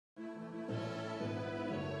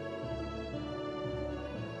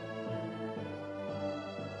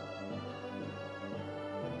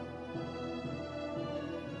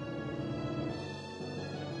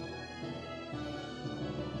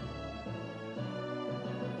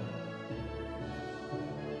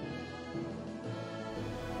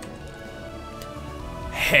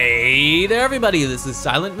Hey there everybody, this is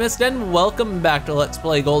Silent Myst and welcome back to Let's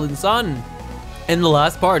Play Golden Sun. In the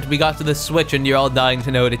last part, we got to this switch and you're all dying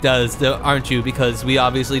to know what it does, aren't you? Because we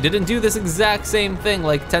obviously didn't do this exact same thing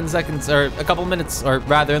like 10 seconds or a couple minutes, or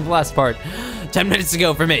rather in the last part, 10 minutes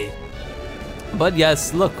ago for me. But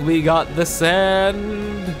yes, look, we got the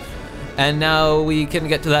sand. And now we can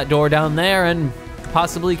get to that door down there and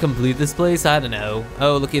possibly complete this place, I don't know.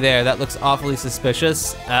 Oh, looky there, that looks awfully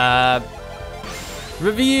suspicious.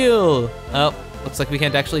 Reveal! Oh, looks like we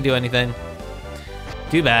can't actually do anything.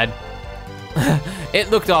 Too bad. It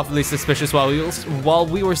looked awfully suspicious while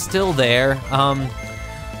we were still there.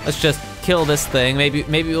 Let's just kill this thing. Maybe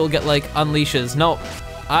we'll get like unleashes. No,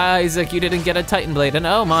 Isaac, you didn't get a Titan Blade. And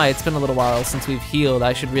oh my, it's been a little while since we've healed.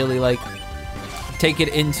 I should really like take it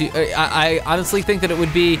into. I honestly think that it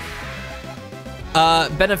would be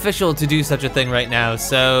beneficial to do such a thing right now.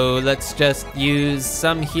 So let's just use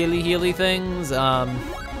some healy things. Oh,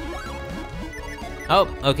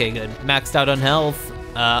 okay, good. Maxed out on health.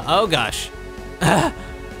 Oh gosh.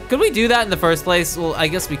 Could we do that in the first place? Well, I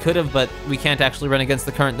guess we could have, but we can't actually run against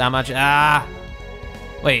the current damage.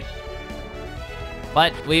 Wait.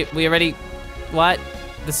 What? We already, what?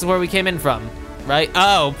 This is where we came in from, right?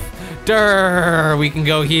 Oh, durr, we can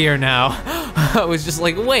go here now. I was just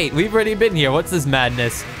like, wait, we've already been here. What's this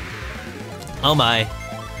madness? Oh my.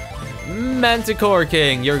 Manticore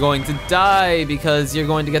King, you're going to die because you're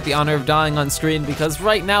going to get the honor of dying on screen because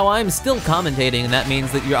right now I'm still commentating and that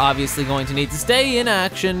means that you're obviously going to need to stay in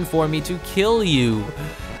action for me to kill you.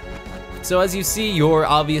 So as you see, you're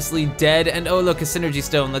obviously dead and oh look, a synergy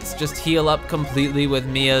stone. Let's just heal up completely with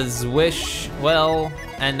Mia's wish. Well,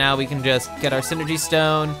 and now we can just get our synergy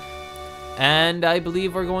stone. And I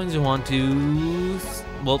believe we're going to want to,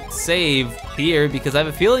 well, save here because I have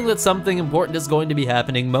a feeling that something important is going to be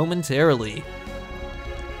happening momentarily.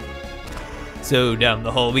 So down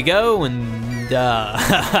the hole we go and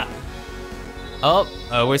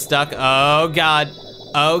oh, we're stuck. Oh God,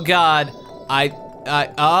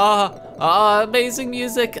 amazing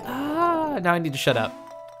music. Now I need to shut up.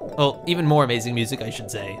 Well, even more amazing music, I should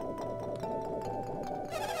say.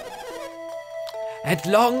 At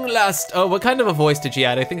long last, oh, what kind of a voice did she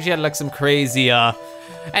add? I think she had like some crazy, at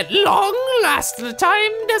long last, the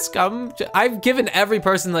time has come to, I've given every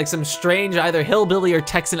person like some strange either hillbilly or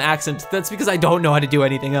Texan accent. That's because I don't know how to do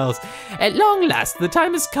anything else. At long last, the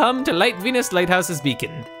time has come to light Venus Lighthouse's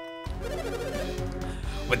beacon.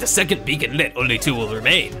 With the second beacon lit, only two will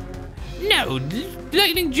remain. No,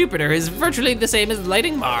 lighting Jupiter is virtually the same as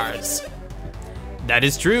lighting Mars. That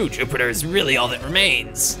is true, Jupiter is really all that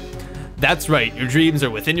remains. That's right, your dreams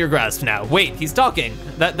are within your grasp now. Wait, he's talking.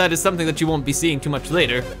 That is something that you won't be seeing too much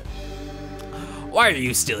later. Why are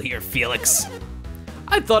you still here, Felix?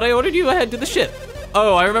 I thought I ordered you ahead to the ship.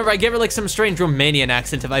 Oh, I remember I gave her like some strange Romanian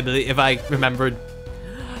accent if I remembered.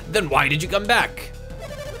 Then why did you come back?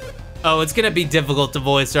 Oh, it's gonna be difficult to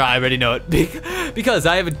voice her, I already know it. Because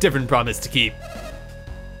I have a different promise to keep.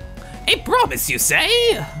 A promise, you say?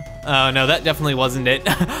 Oh no, that definitely wasn't it.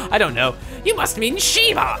 I don't know. You must mean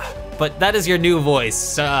Shiva. But that is your new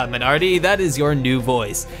voice, Minardi, that is your new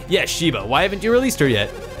voice. Yes, Shiva, why haven't you released her yet?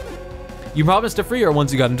 You promised to free her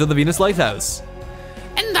once you got into the Venus Lighthouse.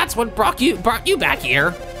 And that's what brought you back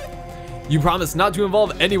here. You promised not to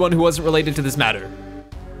involve anyone who wasn't related to this matter.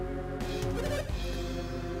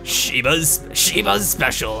 Shiva's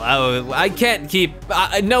special. Oh, I can't keep,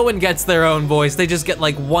 no one gets their own voice, they just get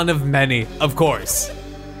like one of many, of course.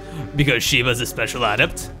 Because Shiva's a special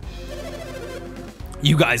adept.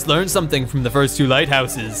 You guys learned something from the first two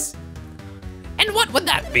lighthouses. And what would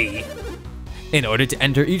that be? In order to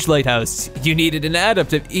enter each lighthouse, you needed an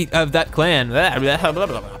adept of that clan.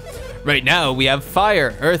 Right now, we have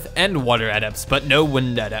fire, earth, and water adepts, but no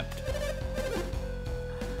wind adept.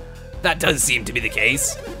 That does seem to be the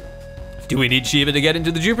case. Do we need Shiva to get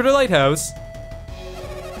into the Jupiter Lighthouse?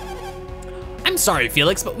 I'm sorry,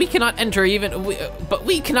 Felix, but we cannot enter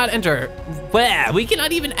we cannot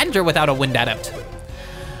even enter without a wind adept.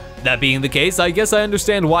 That being the case, I guess I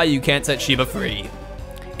understand why you can't set Shiva free.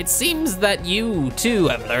 It seems that you, too,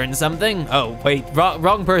 have learned something. Oh, wait,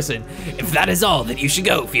 wrong person. If that is all, then you should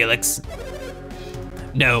go, Felix.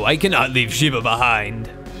 No, I cannot leave Shiva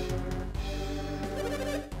behind.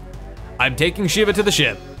 I'm taking Shiva to the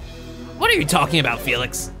ship. What are you talking about,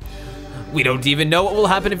 Felix? We don't even know what will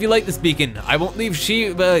happen if you light this beacon. I won't leave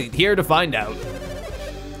Shiva here to find out.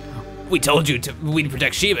 We told you we'd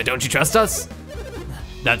protect Shiva, don't you trust us?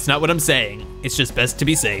 That's not what I'm saying. It's just best to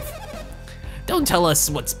be safe. Don't tell us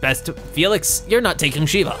what's best, Felix. You're not taking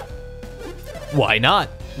Shiva. Why not?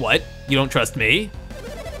 What? You don't trust me?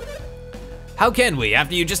 How can we,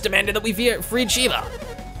 after you just demanded that we freed Shiva?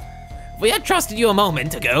 If we had trusted you a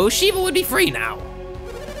moment ago, Sheba would be free now.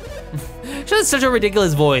 She has such a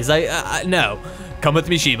ridiculous voice. No. Come with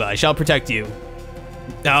me, Sheba. I shall protect you.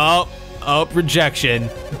 Oh, rejection.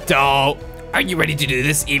 Oh, are you ready to do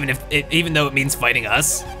this, even though it means fighting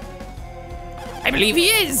us? I believe he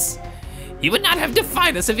is. He would not have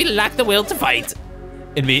defied us if he lacked the will to fight.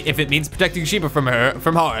 If it means protecting Sheba from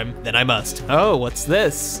harm, then I must. Oh, what's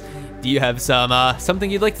this? Do you have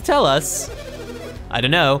something you'd like to tell us? I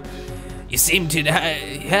don't know. You seem to,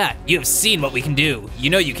 you have seen what we can do. You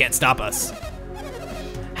know you can't stop us.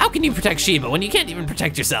 How can you protect Sheba when you can't even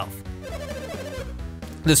protect yourself?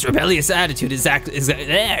 This rebellious attitude is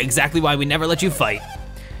exactly why we never let you fight.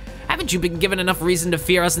 Haven't you been given enough reason to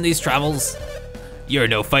fear us in these travels? You're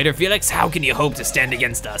no fighter, Felix. How can you hope to stand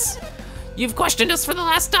against us? You've questioned us for the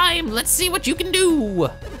last time. Let's see what you can do.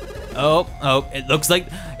 Oh, it looks like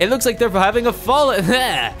they're having a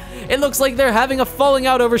it looks like they're having a falling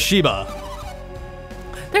out over Sheba.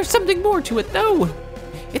 There's something more to it though.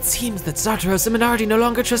 It seems that Satros and Minardi no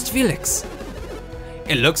longer trust Felix.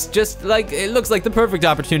 It looks like the perfect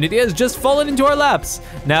opportunity has just fallen into our laps.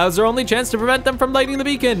 Now's our only chance to prevent them from lighting the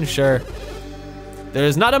beacon, sure.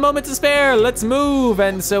 There's not a moment to spare, let's move.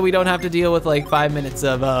 And so we don't have to deal with like 5 minutes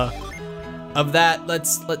of that.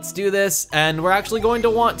 Let's do this. And we're actually going to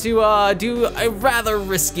want to do a rather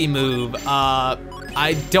risky move.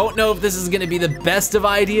 I don't know if this is gonna be the best of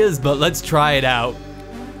ideas, but let's try it out.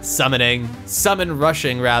 Summon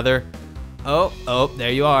rushing rather. Oh, there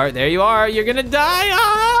you are, you're gonna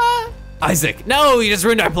die, Isaac, no, you just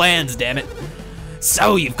ruined our plans, damn it.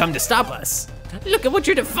 So you've come to stop us. Look at what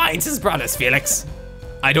your defiance has brought us, Felix.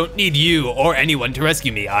 I don't need you or anyone to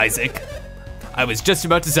rescue me, Isaac. I was just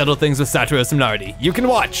about to settle things with Satros and Nardi. You can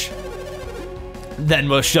watch. Then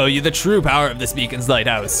we'll show you the true power of this beacon's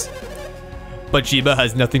lighthouse. But Sheba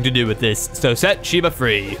has nothing to do with this, so set Sheba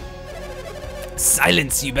free.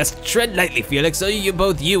 Silence, you best tread lightly, Felix, so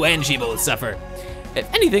both you and Sheba will suffer.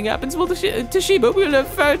 If anything happens to Sheba, we'll have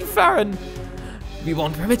Farron. We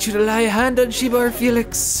won't permit you to lay a hand on Sheba or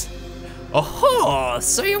Felix. Oh,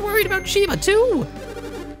 so you're worried about Sheba too?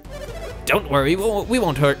 Don't worry, we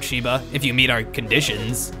won't hurt Sheba if you meet our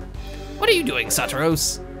conditions. What are you doing,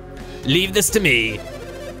 Satros? Leave this to me.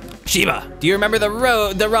 Sheba, do you remember the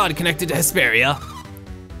rod connected to Hesperia?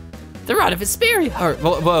 The rod of Hesperia?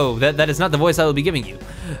 Whoa, that is not the voice I will be giving you.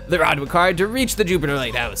 The rod required to reach the Jupiter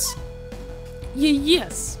Lighthouse.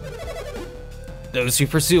 Yes. Those who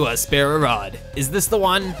pursue us bear a rod. Is this the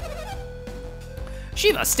one?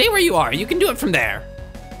 Sheba, stay where you are. You can do it from there.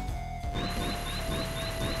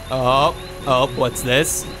 Oh, what's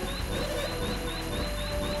this?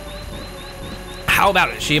 How about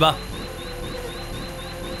it, Sheba?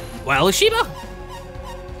 Well, Sheba?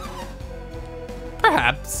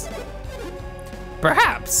 Perhaps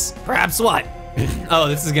what? Oh,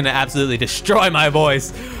 this is gonna absolutely destroy my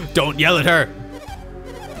voice. Don't yell at her.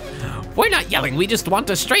 We're not yelling, we just want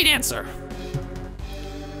a straight answer.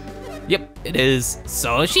 Yep, it is.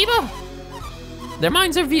 So, Sheba? Their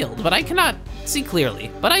minds are veiled, but I cannot see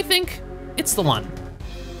clearly, but I think it's the one.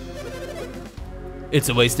 It's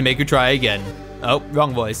a waste to make her try again. Oh,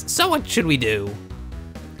 wrong voice. So what should we do?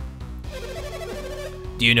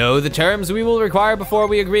 Do you know the terms we will require before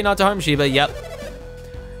we agree not to harm Sheba? Yep.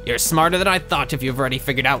 You're smarter than I thought if you've already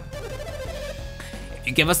figured out. If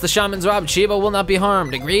you give us the shaman's rod, Sheba will not be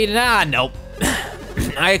harmed. Agreed? Nope.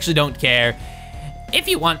 I actually don't care. If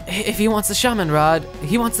he wants the shaman rod,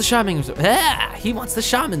 he wants the shaman's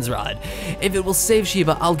rod. If it will save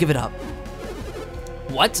Sheba, I'll give it up.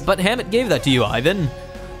 What? But Hammett gave that to you, Ivan.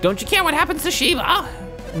 Don't you care what happens to Sheba?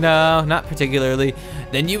 No, not particularly.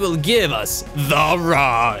 Then you will give us the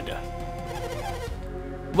rod.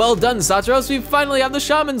 Well done, Satros. We finally have the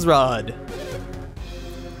shaman's rod.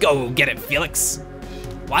 Go get it, Felix.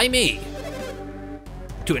 Why me?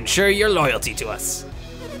 To ensure your loyalty to us.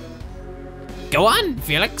 Go on,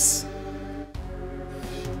 Felix.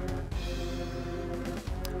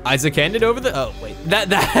 Isaac handed over the, oh wait, that,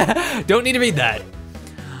 don't need to read that.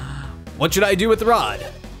 What should I do with the rod?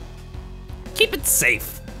 Keep it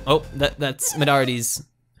safe. Oh, that's Minardi's.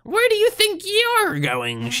 Where do you think you're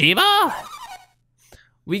going, Sheba?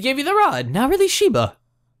 We gave you the rod, now release Sheba.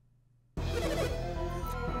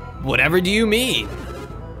 Whatever do you mean?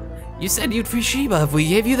 You said you'd free Sheba if we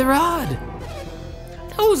gave you the rod.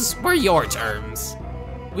 Those were your terms.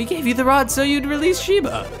 We gave you the rod so you'd release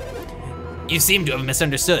Sheba. You seem to have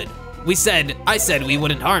misunderstood. I said we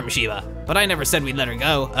wouldn't harm Sheba, but I never said we'd let her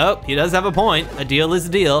go. Oh, he does have a point. A deal is a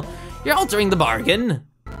deal. You're altering the bargain.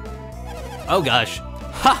 Oh gosh.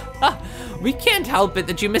 Ha ha. We can't help it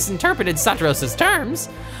that you misinterpreted Saturos's terms.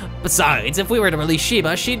 Besides, if we were to release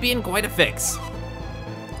Sheba, she'd be in quite a fix.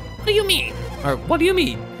 What do you mean? Or what do you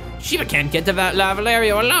mean? Sheba can't get to La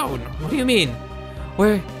Valerio alone. What do you mean?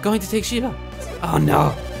 We're going to take Sheba. Oh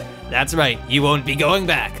no. That's right, you won't be going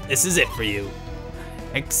back. This is it for you.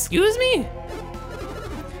 Excuse me?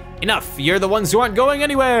 Enough, you're the ones who aren't going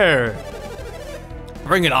anywhere.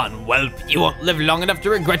 Bring it on, whelp. You won't live long enough to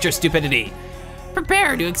regret your stupidity.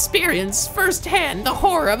 Prepare to experience firsthand the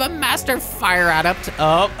horror of a master fire adept.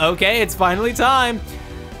 Oh, okay, it's finally time.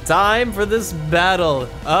 Time for this battle.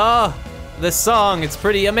 Oh, this song, it's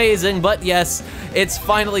pretty amazing, but yes, it's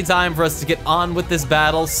finally time for us to get on with this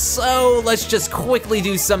battle. So let's just quickly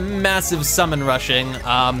do some massive summon rushing.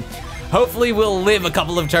 Hopefully we'll live a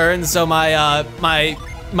couple of turns, so my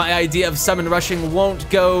my idea of summon rushing won't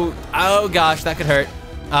go, oh gosh, that could hurt.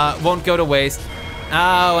 Won't go to waste.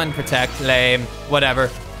 Oh, and protect, lame, whatever.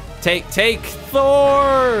 Take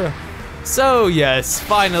Thor! So yes,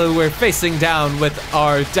 finally we're facing down with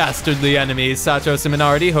our dastardly enemies, Saturos and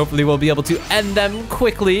Minardi. Hopefully we'll be able to end them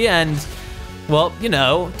quickly and, well, you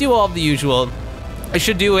know, do all the usual. I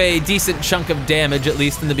should do a decent chunk of damage, at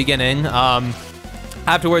least in the beginning.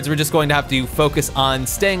 Afterwards, we're just going to have to focus on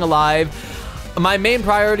staying alive. My main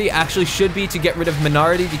priority actually should be to get rid of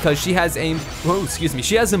Minardi because she has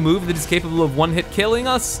she has a move that is capable of one-hit killing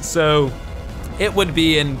us, so it would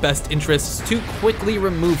be in best interest to quickly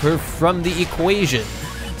remove her from the equation.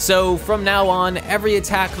 So from now on, every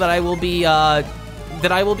attack that I will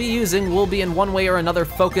be using will be in one way or another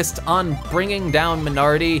focused on bringing down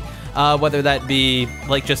Minardi, whether that be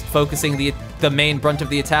like just focusing the main brunt of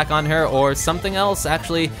the attack on her or something else.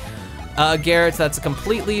 Actually, Garrett, that's a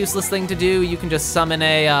completely useless thing to do. You can just summon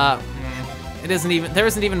a, there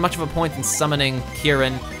isn't even much of a point in summoning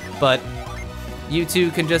Kieran, but you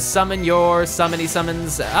two can just summon your summony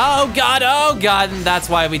summons. Oh god, and that's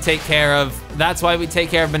why we take care of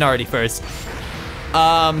Minardi first.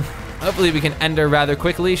 Hopefully we can end her rather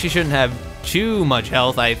quickly. She shouldn't have too much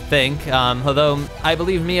health, I think, although I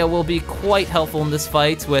believe Mia will be quite helpful in this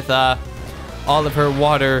fight with, all of her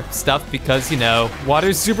water stuff because, you know,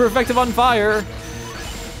 water's super effective on fire.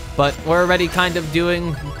 But we're already kind of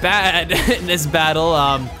doing bad in this battle.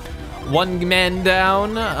 One man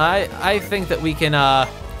down. I think that we can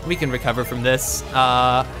recover from this.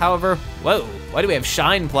 However, whoa, why do we have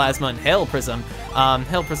Shine Plasma and Hail Prism?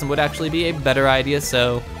 Hail Prism would actually be a better idea,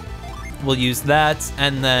 so we'll use that.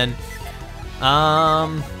 And then,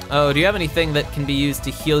 oh, do you have anything that can be used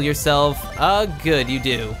to heal yourself? Good, you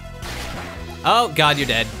do. Oh god, you're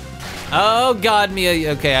dead. Oh god,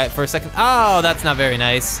 Mia, okay, for a second. Oh, that's not very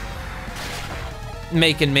nice.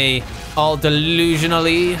 Making me all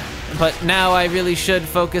delusionally, but now I really should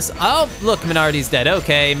focus. Oh, look, Minardi's dead.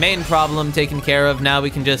 Okay, main problem taken care of. Now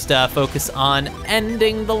we can just focus on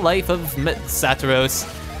ending the life of Saturos.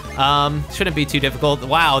 Shouldn't be too difficult.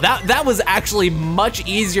 Wow, that was actually much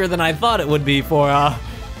easier than I thought it would be for,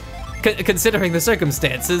 considering the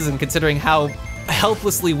circumstances and considering how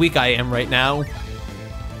helplessly weak I am right now.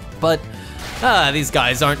 But these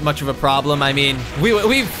guys aren't much of a problem. I mean,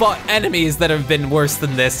 we've fought enemies that have been worse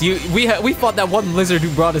than this. We fought that one lizard who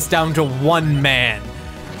brought us down to one man.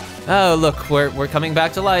 Oh look, we're coming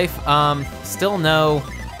back to life. Still no.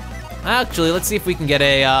 Actually, let's see if we can get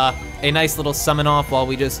a nice little summon off while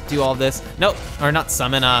we just do all this. Nope, or not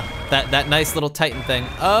summon. That nice little Titan thing.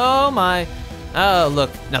 Oh my. Oh look,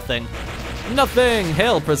 nothing. Nothing.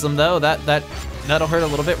 Hail Prism though. That'll hurt a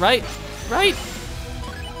little bit, right? Right.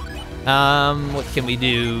 What can we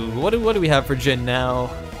do? What do we have for Jin now?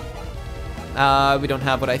 We don't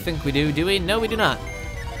have what I think we do we? No, we do not.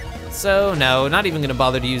 So no, not even gonna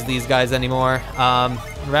bother to use these guys anymore.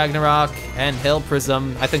 Ragnarok and Hail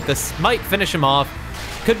Prism. I think this might finish him off.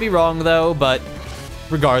 Could be wrong though, but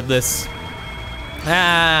regardless.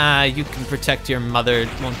 You can protect your mother.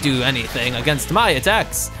 It won't do anything against my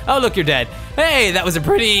attacks. Oh, look, you're dead. Hey, that was a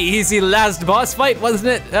pretty easy last boss fight,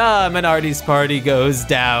 wasn't it? Minardi's party goes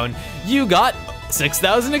down. You got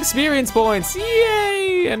 6,000 experience points.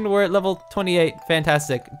 Yay! And we're at level 28.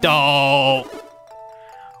 Fantastic. Oh,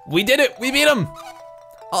 we did it. We beat him.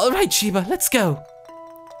 All right, Sheba, let's go.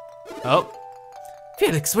 Oh,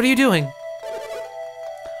 Felix, what are you doing?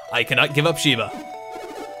 I cannot give up Sheba.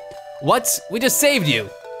 What? We just saved you.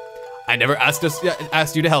 I never asked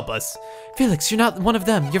you to help us. Felix, you're not one of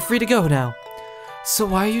them. You're free to go now. So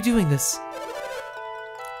why are you doing this?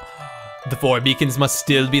 The 4 beacons must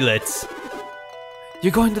still be lit.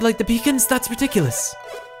 You're going to light the beacons? That's ridiculous.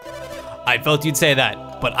 I felt you'd say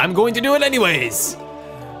that, but I'm going to do it anyways.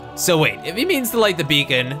 So wait, if he means to light the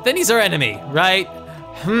beacon, then he's our enemy, right?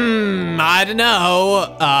 I don't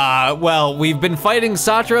know. Well, we've been fighting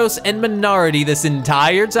Satros and Minority this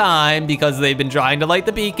entire time because they've been trying to light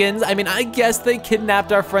the beacons. I mean, I guess they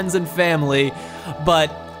kidnapped our friends and family,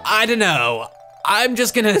 but I don't know. I'm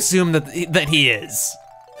just gonna assume that he is.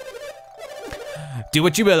 Do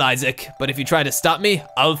what you will, Isaac, but if you try to stop me,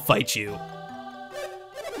 I'll fight you.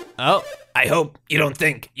 Oh, I hope you don't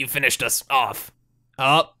think you finished us off.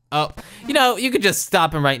 Oh, you know, you could just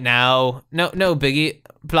stop him right now. No biggie,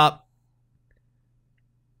 plop.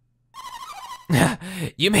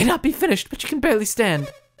 You may not be finished, but you can barely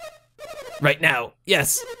stand. Right now,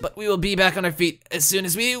 yes, but we will be back on our feet as soon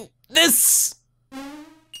as we do this.